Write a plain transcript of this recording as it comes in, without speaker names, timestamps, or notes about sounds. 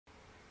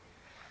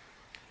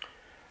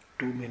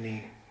Too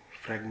many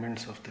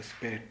fragments of the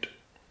spirit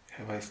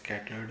have I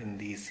scattered in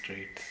these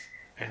streets,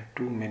 and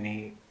too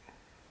many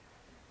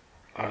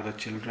are the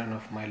children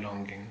of my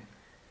longing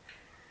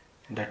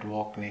that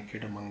walk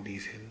naked among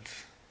these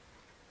hills.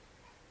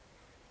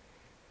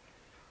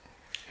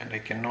 And I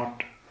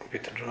cannot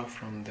withdraw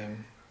from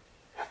them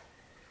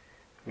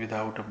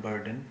without a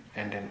burden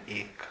and an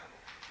ache.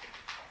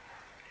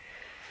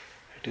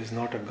 It is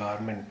not a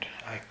garment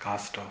I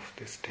cast off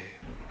this day,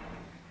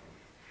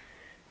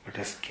 but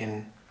a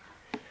skin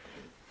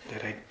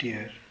that I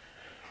tear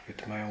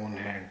with my own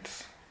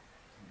hands.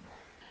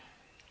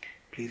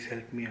 Please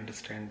help me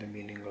understand the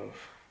meaning of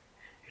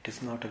it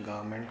is not a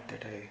garment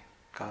that I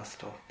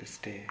cast off this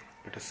day,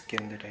 but a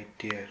skin that I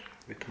tear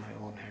with my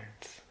own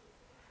hands.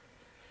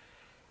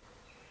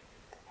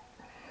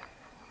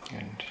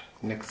 And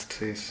next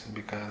says,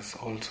 because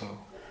also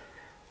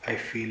I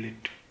feel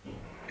it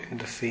in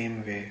the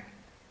same way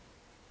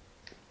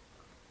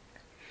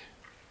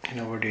in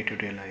our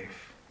day-to-day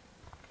life.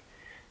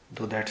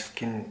 Though that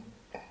skin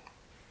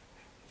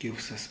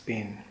gives us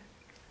pain,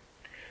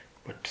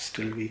 but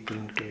still we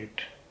cling to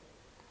it,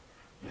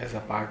 as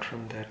apart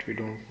from that we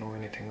don't know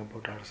anything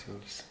about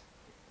ourselves.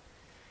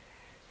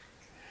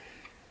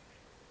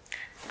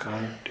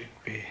 Can't it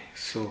be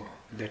so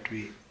that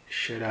we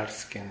shed our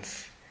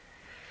skins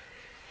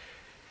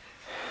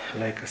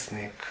like a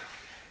snake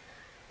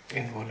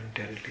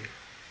involuntarily?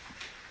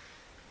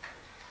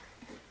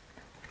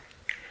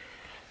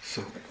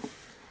 So,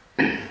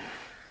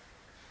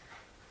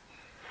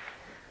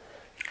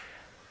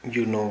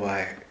 you know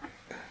why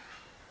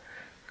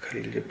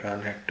Khalil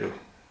Gibran had to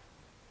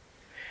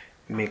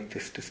make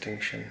this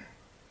distinction.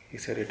 He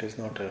said it is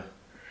not a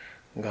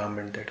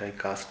garment that I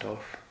cast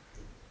off,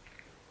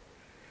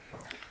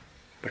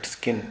 but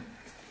skin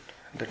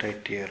that I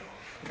tear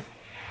off.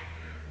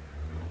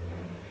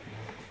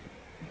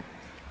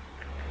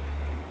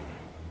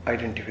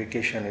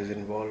 Identification is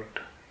involved,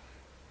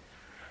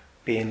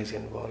 pain is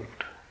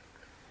involved,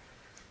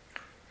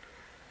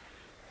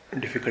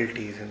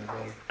 difficulty is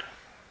involved.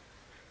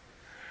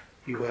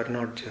 You are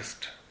not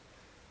just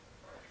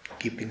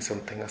keeping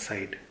something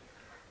aside.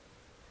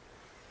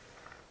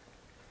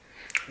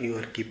 You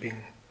are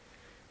keeping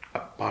a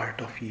part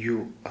of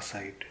you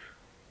aside.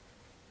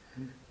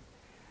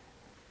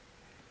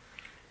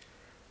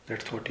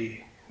 That's what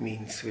he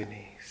means when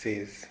he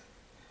says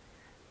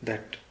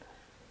that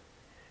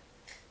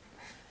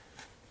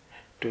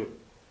to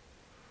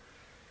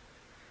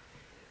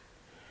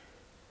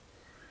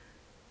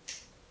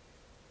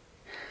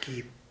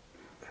keep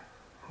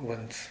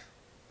one's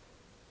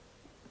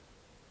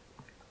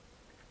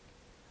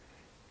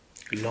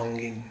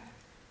longing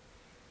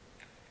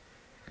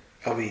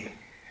away,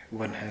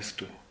 one has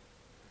to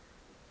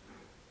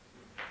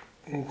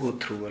go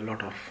through a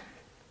lot of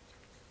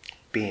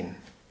pain.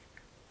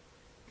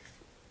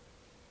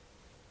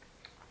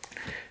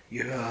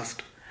 You have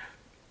asked,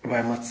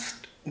 why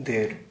must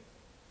there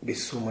be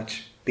so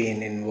much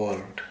pain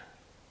involved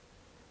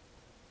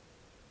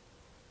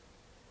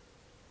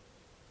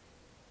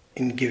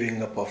in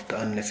giving up of the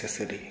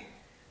unnecessary,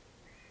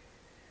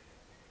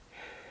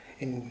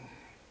 in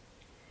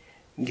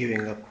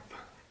giving up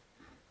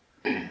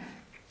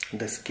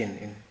the skin,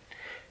 in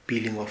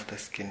peeling off the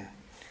skin?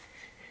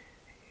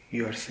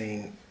 You are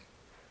saying,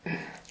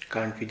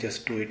 can't we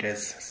just do it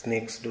as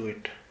snakes do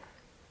it?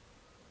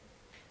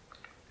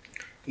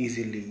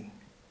 Easily,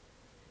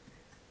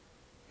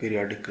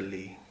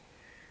 periodically,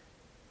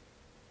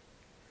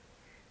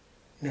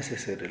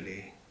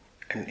 necessarily,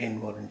 and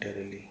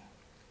involuntarily.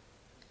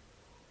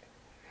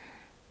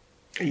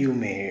 You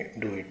may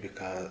do it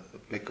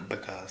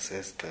because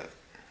as the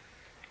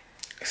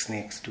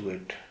snakes do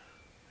it,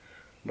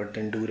 but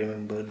then do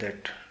remember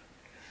that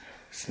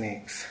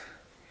snakes,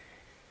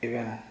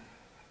 even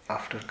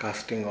after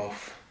casting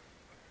off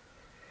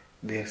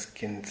their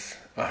skins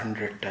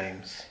 100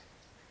 times,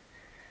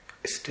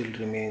 still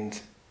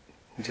remains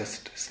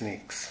just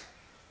snakes.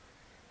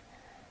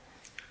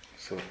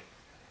 So,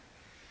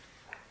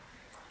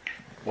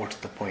 what's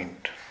the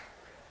point?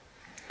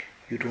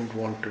 You don't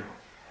want to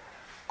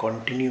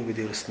continue with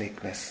your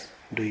snakeness,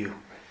 do you?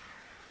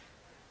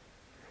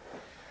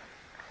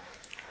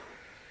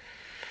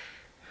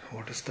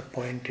 What is the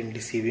point in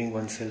deceiving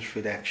oneself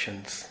with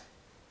actions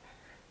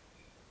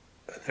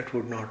that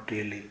would not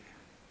really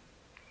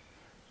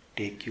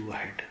take you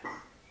ahead?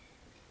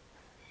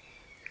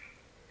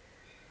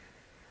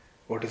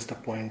 What is the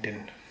point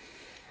in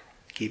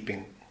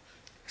keeping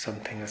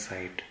something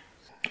aside,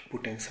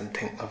 putting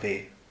something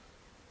away,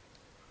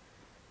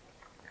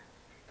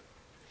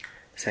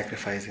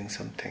 sacrificing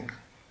something,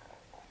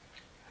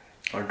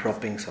 or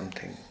dropping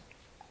something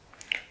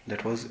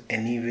that was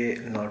anyway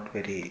not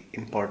very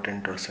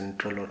important or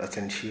central or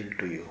essential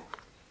to you?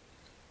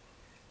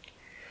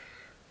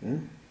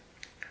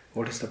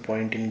 What is the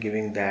point in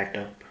giving that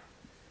up,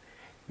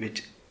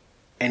 which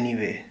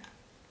anyway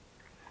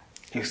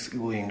is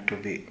going to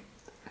be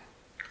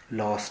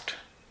lost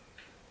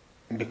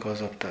because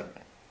of the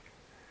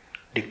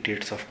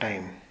dictates of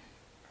time,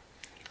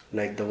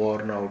 like the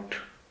worn out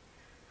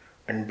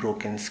and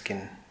broken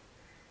skin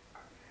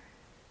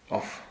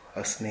of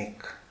a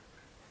snake.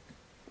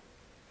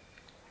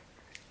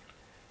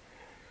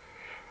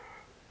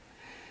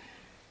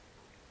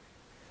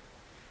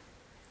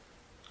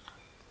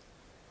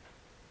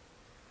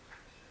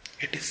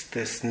 It is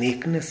the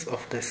snakeness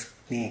of the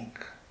snake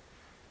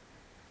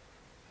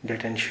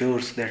that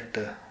ensures that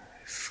the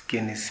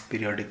skin is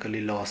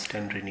periodically lost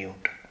and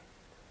renewed.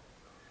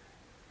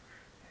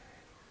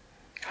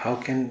 How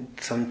can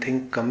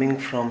something coming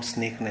from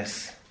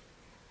snakeness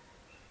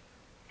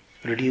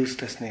reduce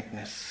the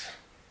snakeness?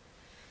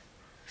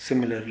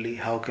 Similarly,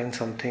 how can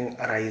something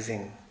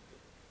arising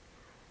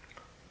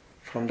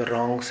from the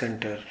wrong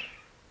center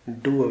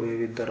do away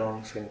with the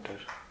wrong center?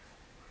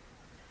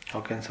 How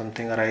can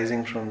something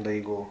arising from the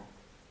ego,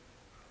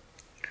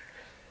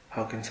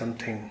 how can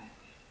something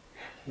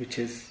which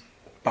is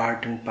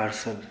part and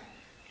parcel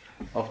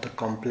of the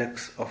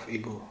complex of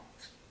ego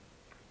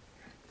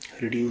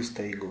reduce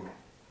the ego?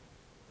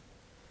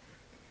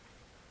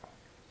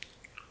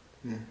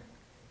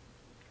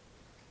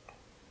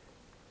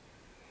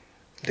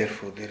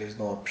 Therefore, there is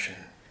no option.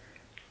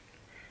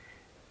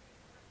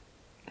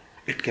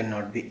 It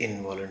cannot be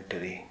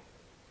involuntary.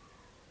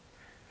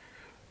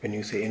 When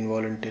you say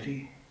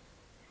involuntary,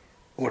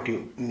 what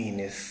you mean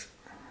is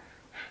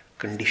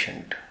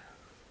conditioned.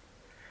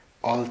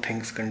 All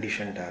things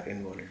conditioned are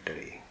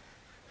involuntary.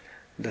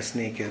 The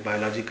snake is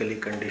biologically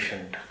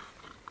conditioned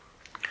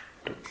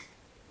to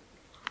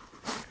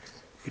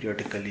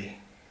periodically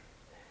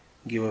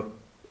give up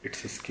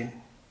its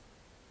skin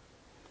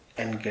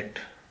and get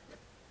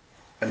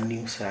a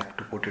new sac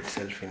to put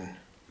itself in.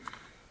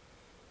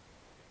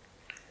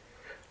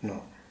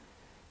 No.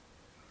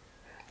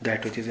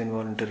 That which is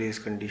involuntary is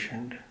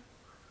conditioned,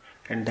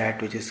 and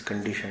that which is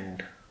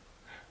conditioned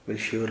will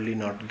surely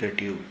not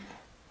get you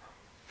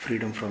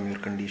freedom from your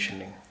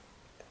conditioning.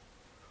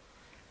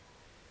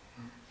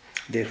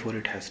 Therefore,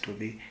 it has to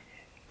be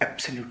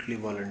absolutely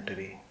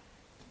voluntary.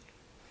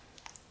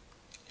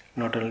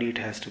 Not only it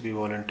has to be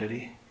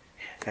voluntary,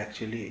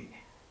 actually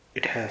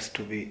it has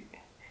to be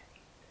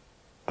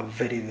a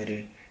very,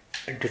 very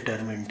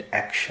determined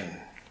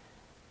action.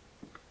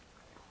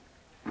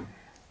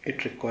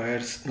 It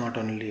requires not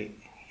only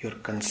your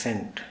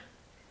consent,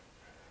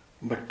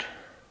 but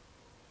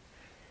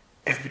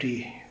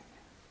every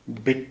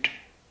bit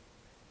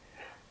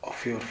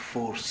of your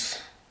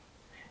force,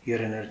 your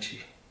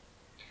energy,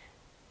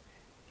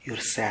 your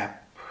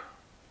sap,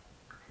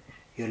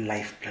 your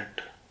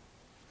lifeblood.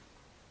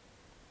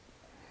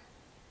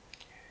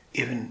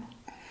 Even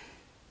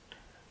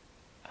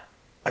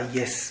a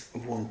yes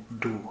won't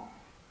do.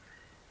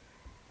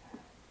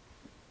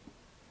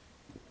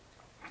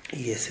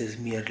 Yes is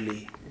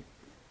merely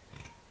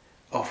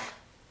of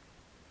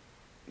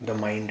the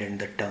mind and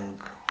the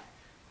tongue.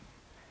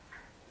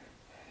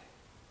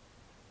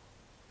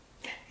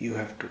 You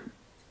have to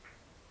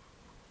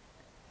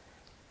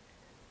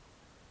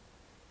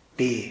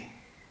pay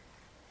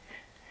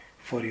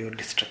for your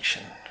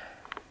destruction.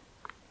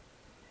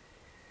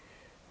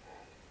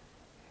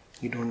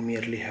 You don't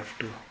merely have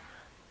to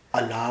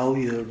allow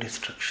your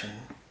destruction,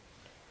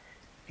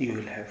 you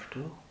will have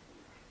to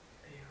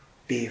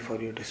pay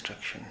for your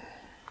destruction.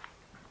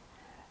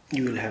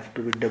 You will have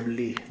to be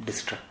doubly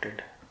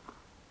destructed.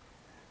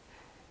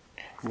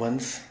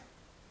 Once,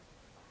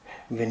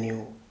 when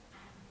you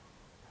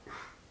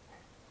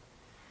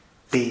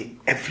pay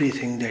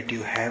everything that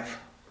you have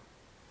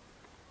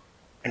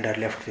and are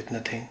left with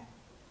nothing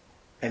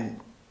and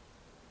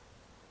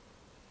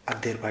are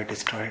thereby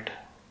destroyed.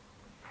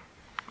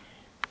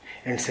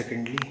 And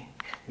secondly,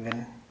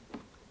 when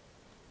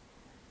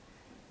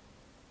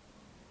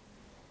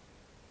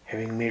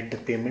having made the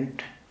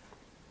payment,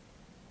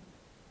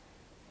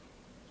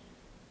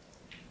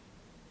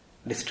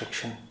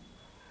 destruction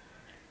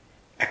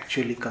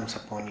actually comes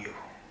upon you.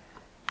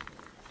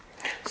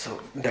 So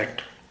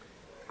that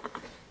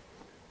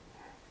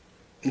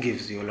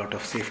gives you a lot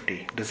of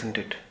safety, doesn't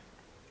it?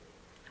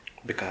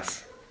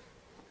 Because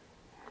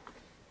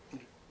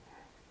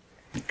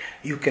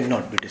you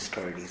cannot be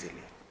destroyed easily.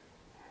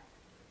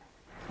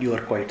 You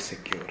are quite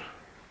secure.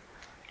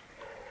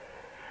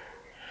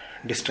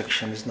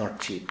 Destruction is not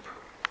cheap.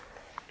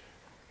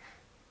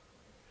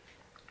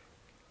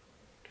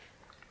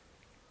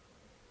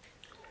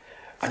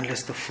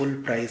 Unless the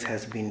full price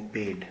has been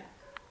paid,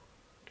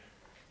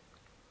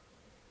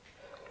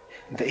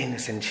 the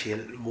inessential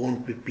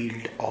won't be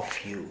peeled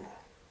off you.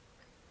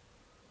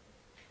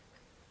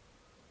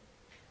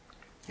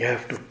 You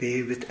have to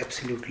pay with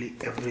absolutely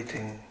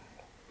everything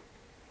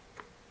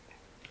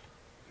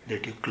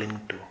that you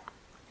cling to,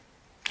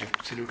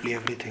 absolutely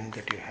everything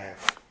that you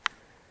have.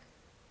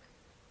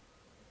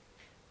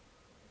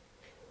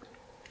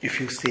 If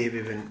you save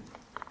even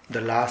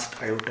the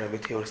last iota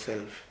with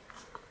yourself,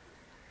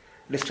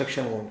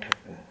 destruction won't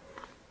happen.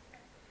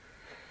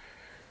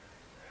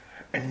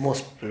 And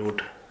most people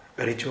would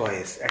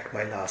rejoice at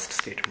my last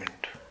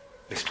statement.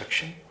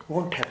 Destruction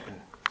won't happen.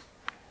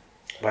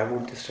 Why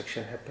won't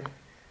destruction happen?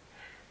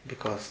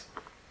 Because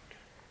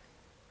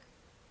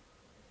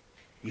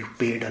You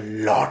paid a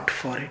lot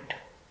for it,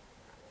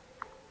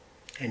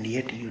 and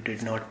yet you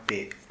did not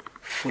pay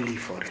fully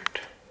for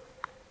it.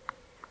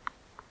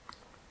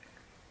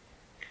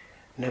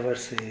 Never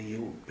say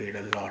you paid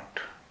a lot.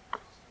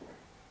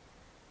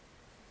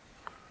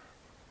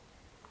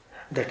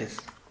 That is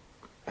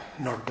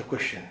not the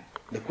question.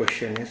 The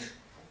question is,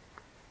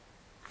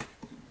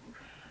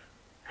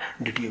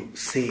 did you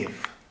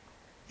save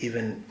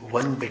even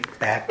one bit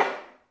back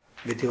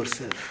with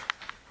yourself?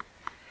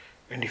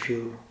 And if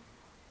you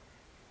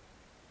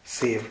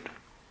saved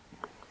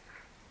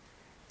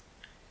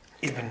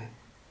even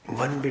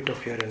one bit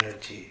of your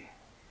energy,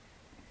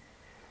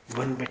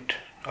 one bit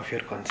of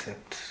your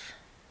concepts,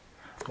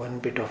 one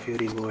bit of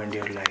your ego and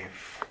your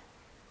life,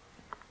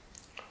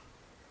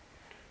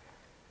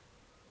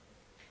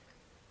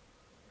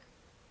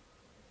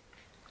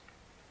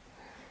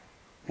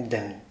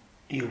 then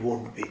you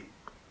won't be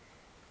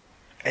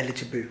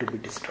eligible to be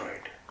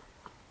destroyed.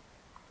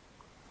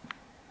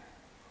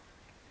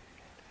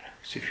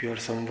 So if you are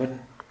someone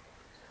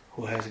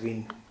who has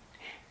been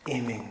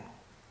aiming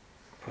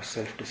for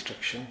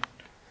self-destruction,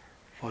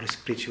 for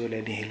spiritual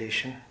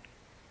annihilation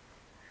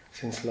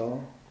since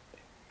long,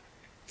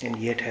 and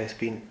yet has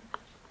been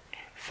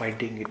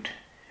finding it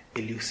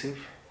elusive,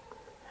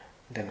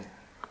 then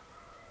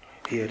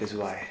here is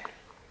why.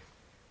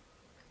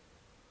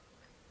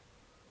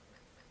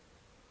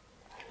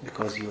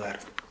 Because you are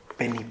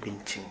penny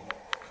pinching,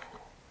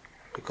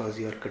 because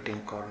you are cutting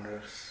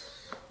corners,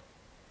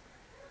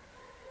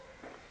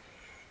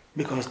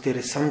 because there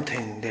is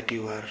something that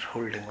you are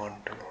holding on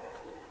to.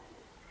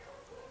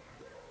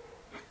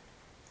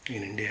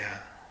 In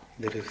India,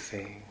 there is a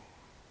saying,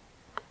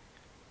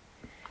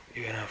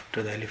 even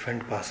after the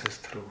elephant passes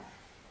through,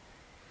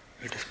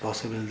 it is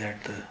possible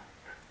that the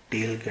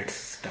tail gets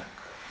stuck.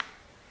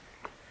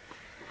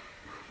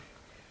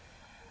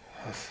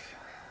 A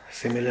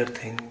similar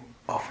thing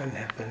often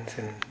happens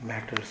in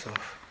matters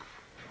of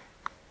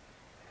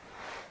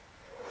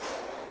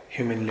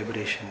human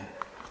liberation.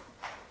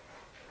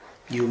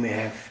 You may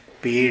have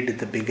paid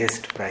the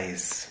biggest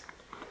price,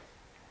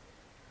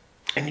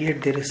 and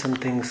yet there is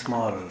something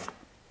small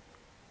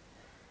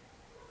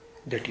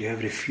that you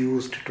have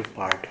refused to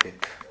part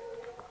with.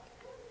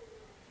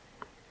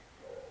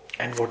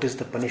 And what is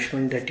the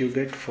punishment that you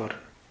get for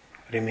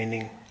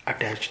remaining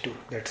attached to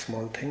that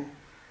small thing?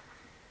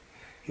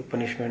 Your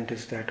punishment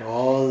is that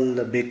all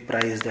the big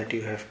price that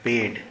you have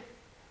paid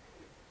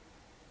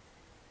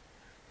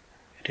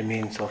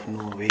remains of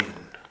no avail.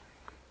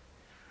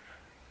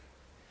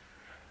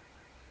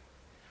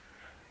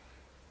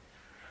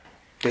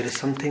 There is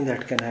something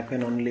that can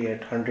happen only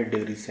at 100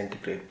 degrees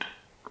centigrade.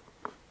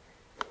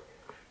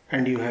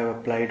 And you have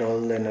applied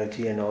all the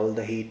energy and all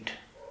the heat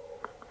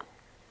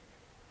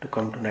to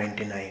come to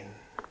 99.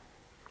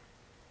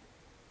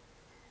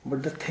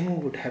 But the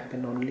thing would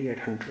happen only at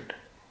 100.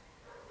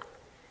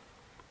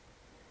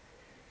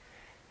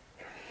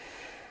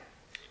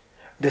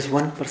 This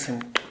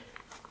 1%,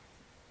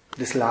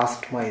 this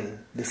last mile,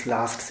 this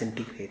last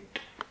centigrade,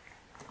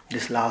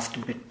 this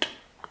last bit,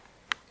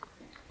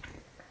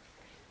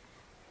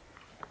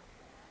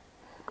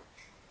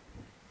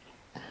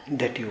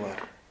 that you are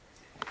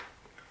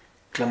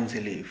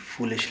clumsily,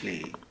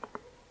 foolishly,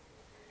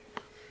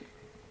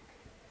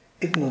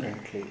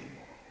 ignorantly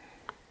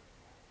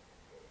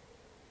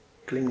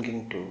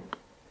clinging to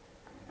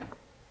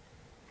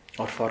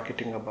or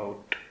forgetting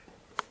about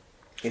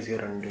is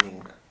your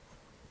undoing.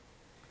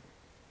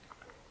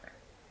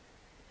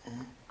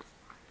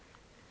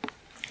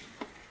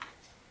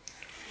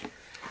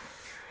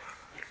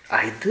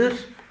 Either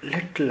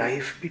let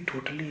life be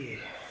totally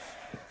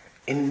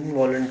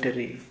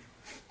involuntary,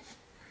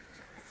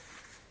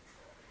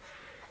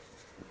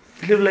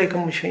 live like a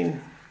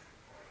machine,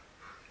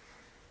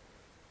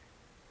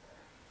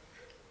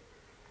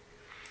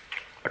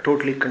 a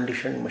totally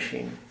conditioned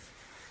machine,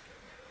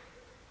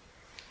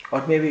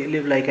 or maybe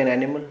live like an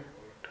animal,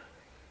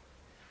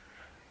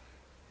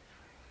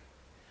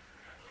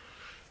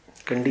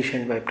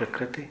 conditioned by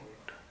Prakriti,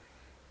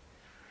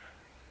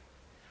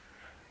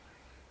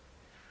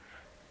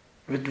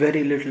 with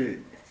very little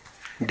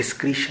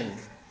discretion,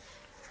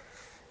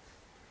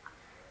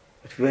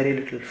 with very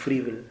little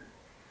free will.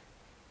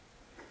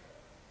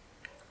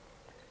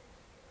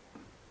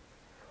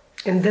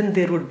 And then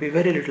there would be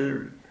very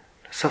little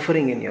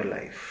suffering in your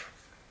life.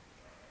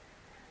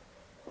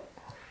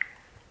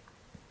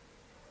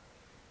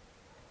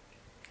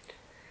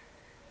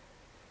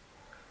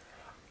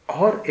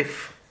 Or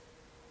if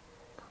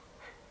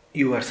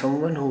you are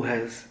someone who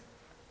has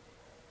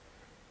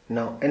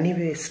now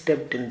anyway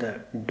stepped in the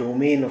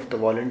domain of the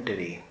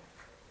voluntary,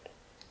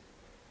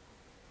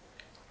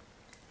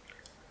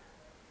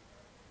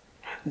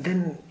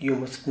 then you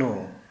must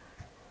know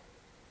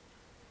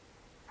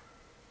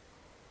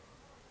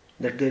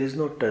that there is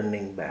no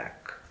turning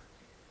back.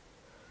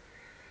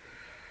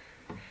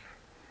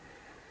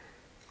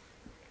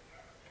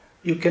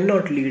 You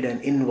cannot lead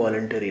an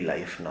involuntary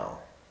life now.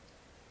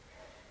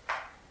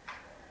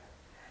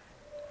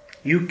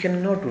 You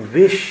cannot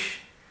wish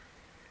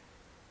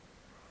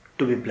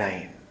to be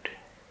blind.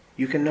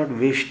 You cannot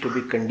wish to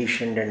be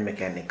conditioned and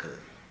mechanical.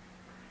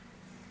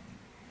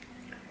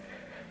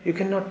 You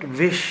cannot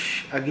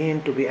wish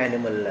again to be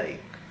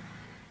animal-like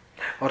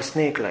or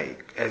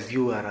snake-like as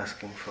you are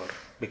asking for,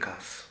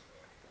 because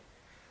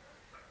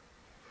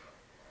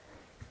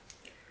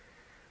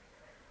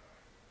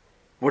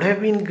would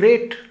have been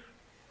great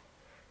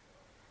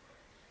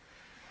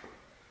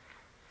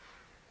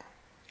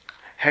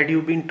had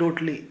you been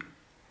totally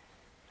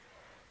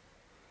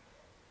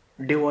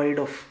devoid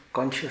of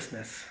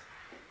consciousness.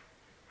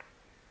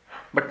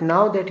 But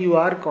now that you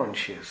are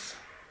conscious,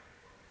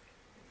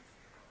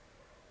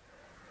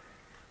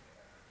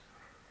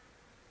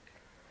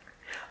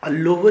 a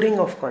lowering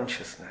of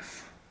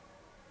consciousness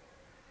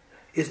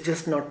is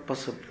just not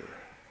possible.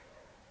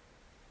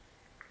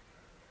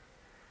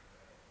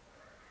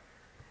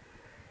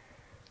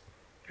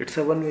 It's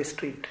a one-way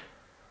street.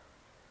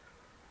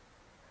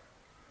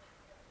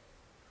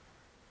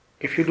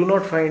 If you do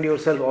not find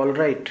yourself all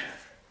right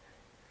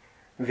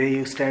where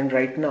you stand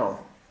right now,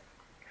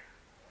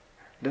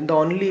 then the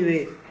only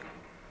way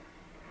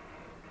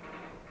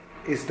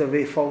is the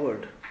way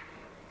forward.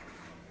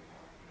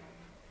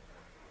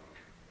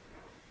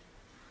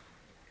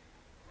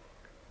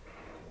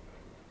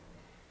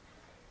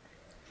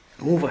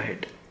 Move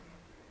ahead.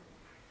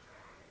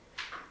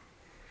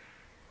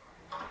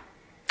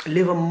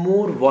 Live a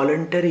more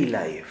voluntary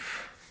life.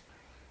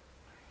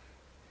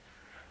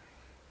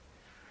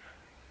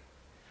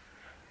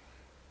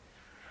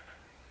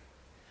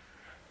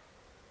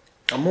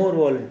 A more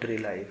voluntary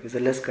life is a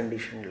less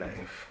conditioned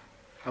life.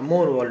 A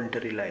more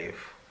voluntary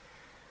life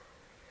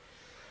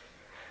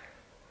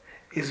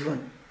is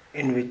one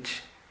in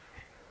which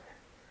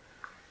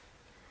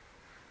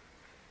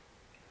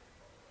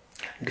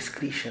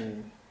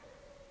discretion,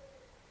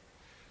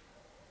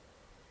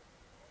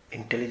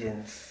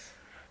 intelligence,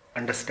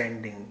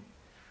 understanding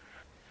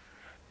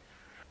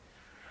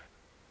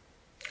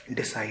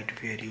decide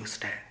where you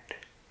stand.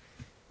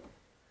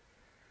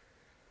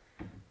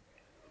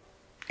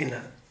 In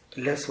a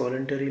less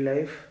voluntary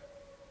life,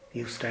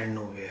 you stand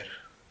nowhere.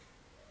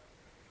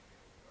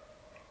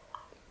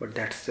 But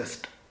that's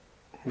just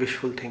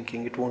wishful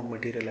thinking, it won't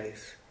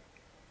materialize.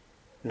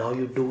 Now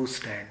you do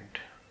stand.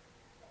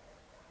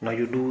 Now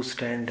you do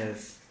stand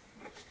as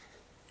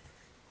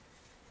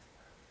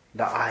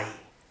the eye.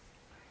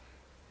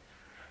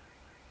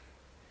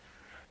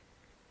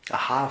 A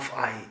half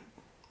eye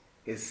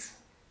is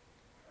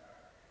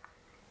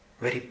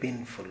very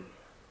painful.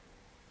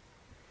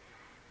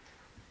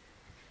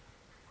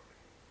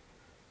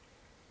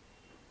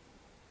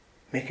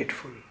 Make it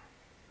full.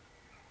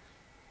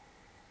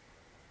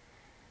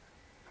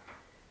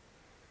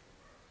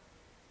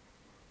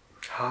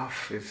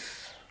 Half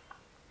is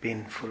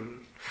painful,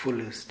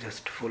 full is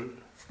just full.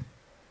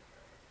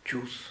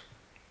 Choose.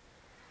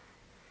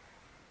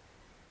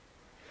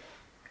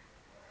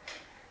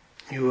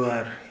 You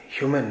are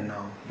human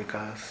now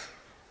because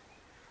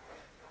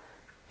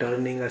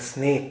turning a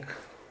snake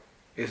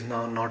is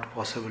now not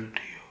possible to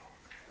you.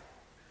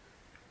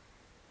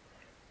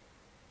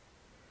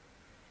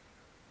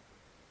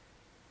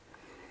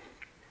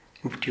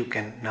 But you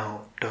can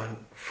now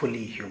turn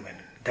fully human.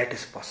 That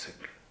is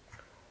possible.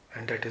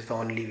 And that is the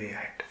only way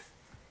ahead.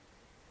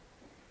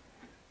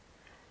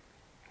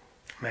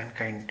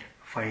 Mankind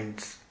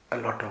finds a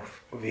lot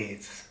of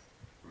ways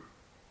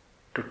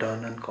to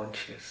turn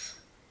unconscious.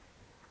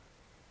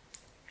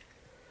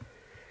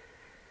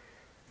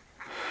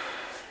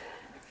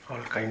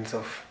 All kinds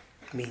of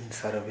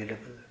means are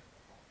available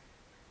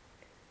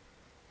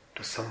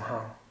to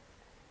somehow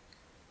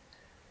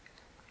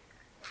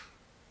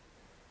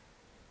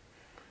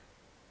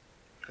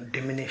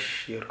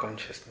diminish your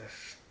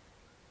consciousness.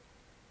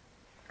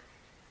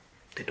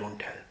 They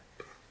don't help.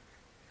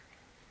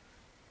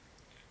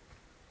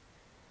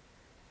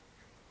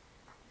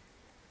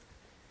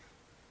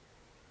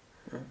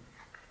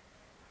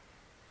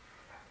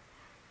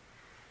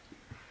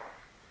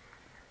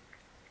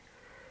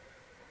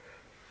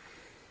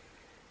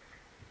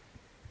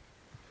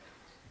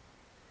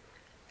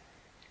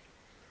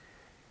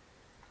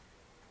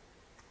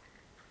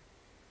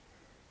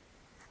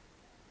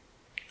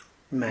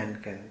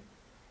 Man can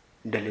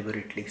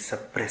deliberately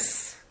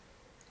suppress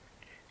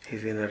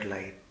his inner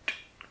light.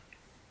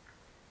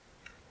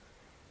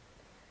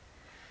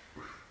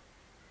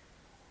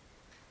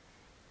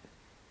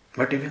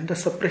 But even the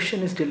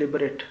suppression is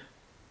deliberate.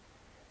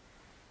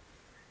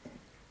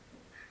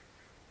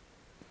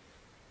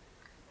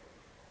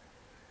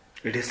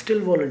 It is still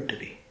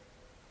voluntary.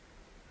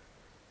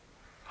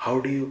 How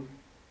do you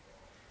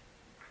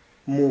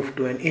move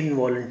to an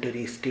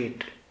involuntary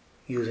state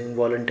using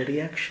voluntary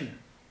action?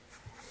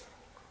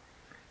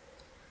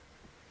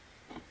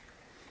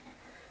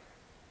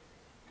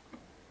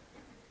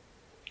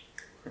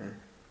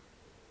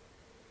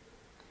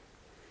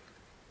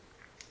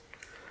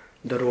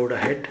 The road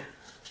ahead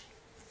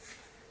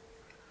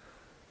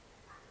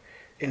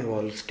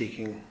involves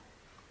taking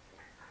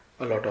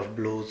a lot of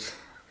blows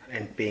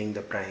and paying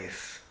the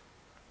price.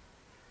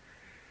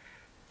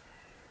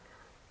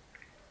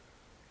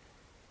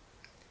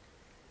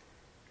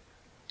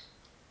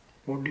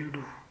 what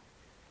do?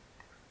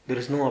 There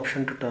is no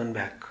option to turn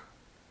back.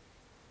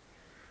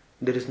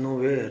 There is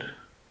nowhere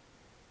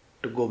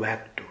to go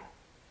back to.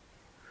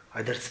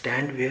 Either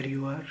stand where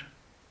you are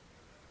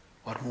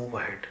or move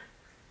ahead.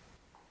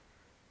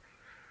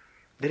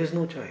 There is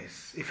no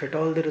choice. If at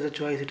all there is a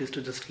choice, it is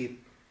to just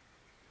keep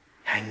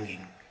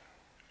hanging.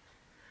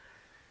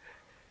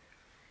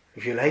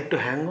 If you like to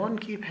hang on,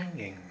 keep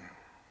hanging.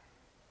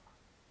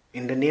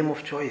 In the name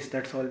of choice,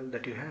 that's all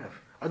that you have.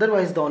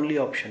 Otherwise, the only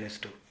option is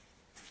to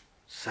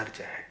surge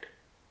ahead.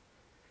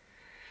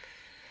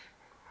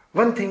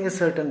 One thing is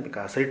certain,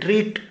 because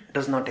retreat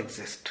does not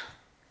exist.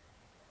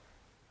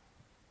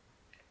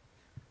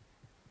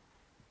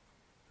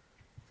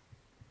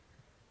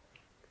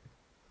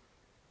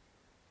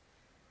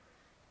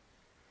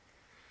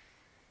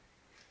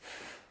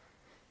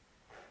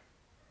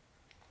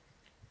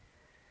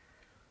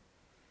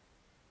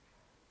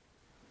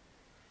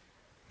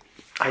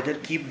 Either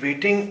keep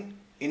waiting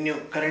in your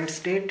current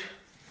state,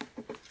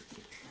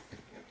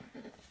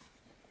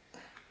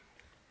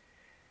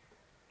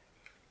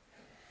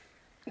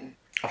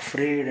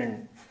 afraid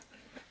and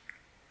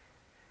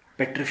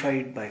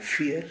petrified by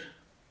fear,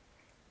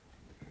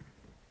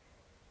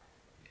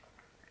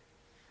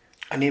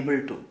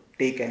 unable to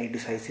take any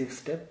decisive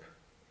step,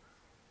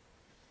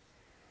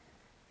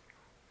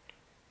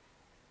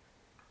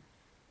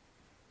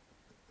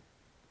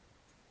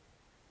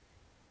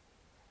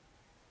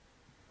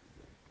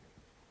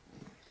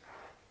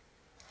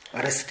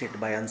 arrested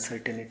by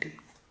uncertainty,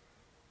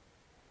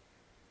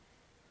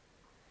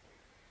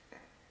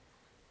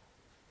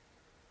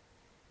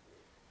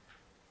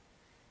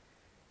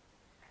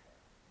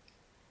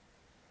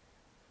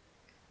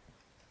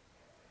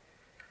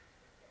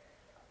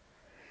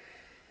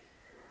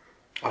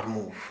 or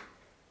move.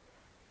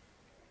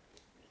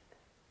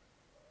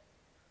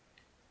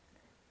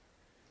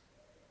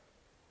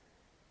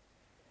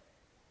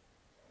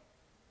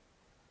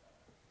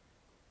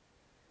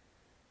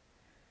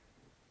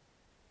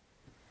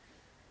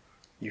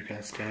 You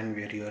can stand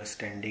where you are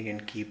standing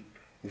and keep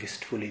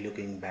wistfully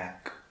looking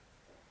back.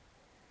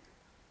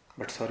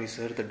 But sorry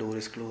sir, the door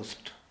is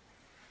closed.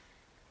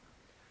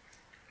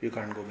 You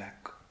can't go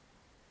back.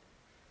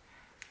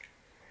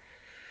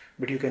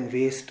 But you can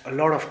waste a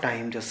lot of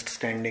time just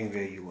standing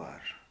where you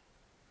are,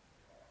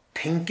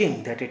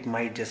 thinking that it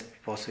might just be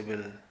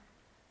possible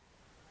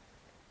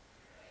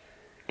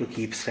to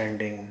keep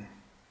standing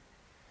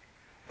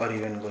or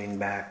even going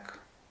back.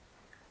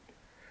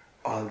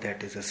 All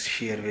that is a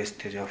sheer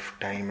wastage of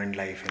time and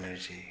life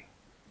energy.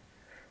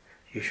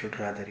 You should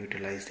rather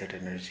utilize that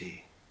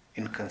energy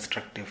in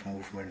constructive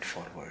movement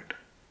forward.